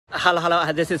Hello,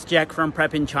 this is Jack from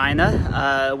Prep in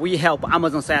China. We help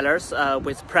Amazon sellers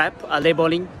with prep,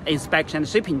 labeling, inspection, and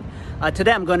shipping.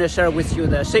 Today I'm going to share with you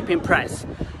the shipping price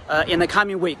in the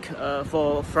coming week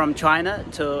from China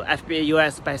to FBA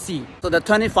US by sea. So the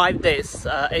 25 days,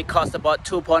 it costs about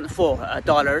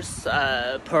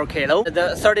 $2.4 per kilo.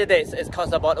 The 30 days, it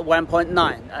costs about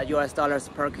 $1.9 US dollars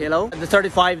per kilo. The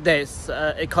 35 days,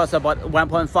 it costs about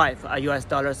 $1.5 US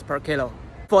dollars per kilo.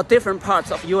 For different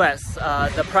parts of US,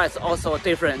 the price also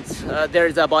different. There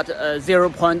is about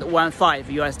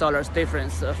 0.15 US dollars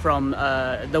difference from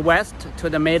the west to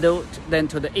the middle, then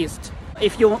to the east.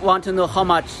 If you want to know how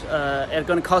much it's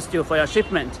going to cost you for your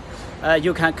shipment,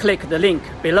 you can click the link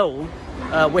below.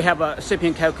 We have a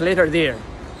shipping calculator there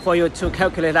for you to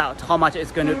calculate out how much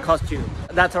it's going to cost you.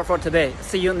 That's all for today.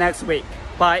 See you next week.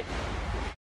 Bye.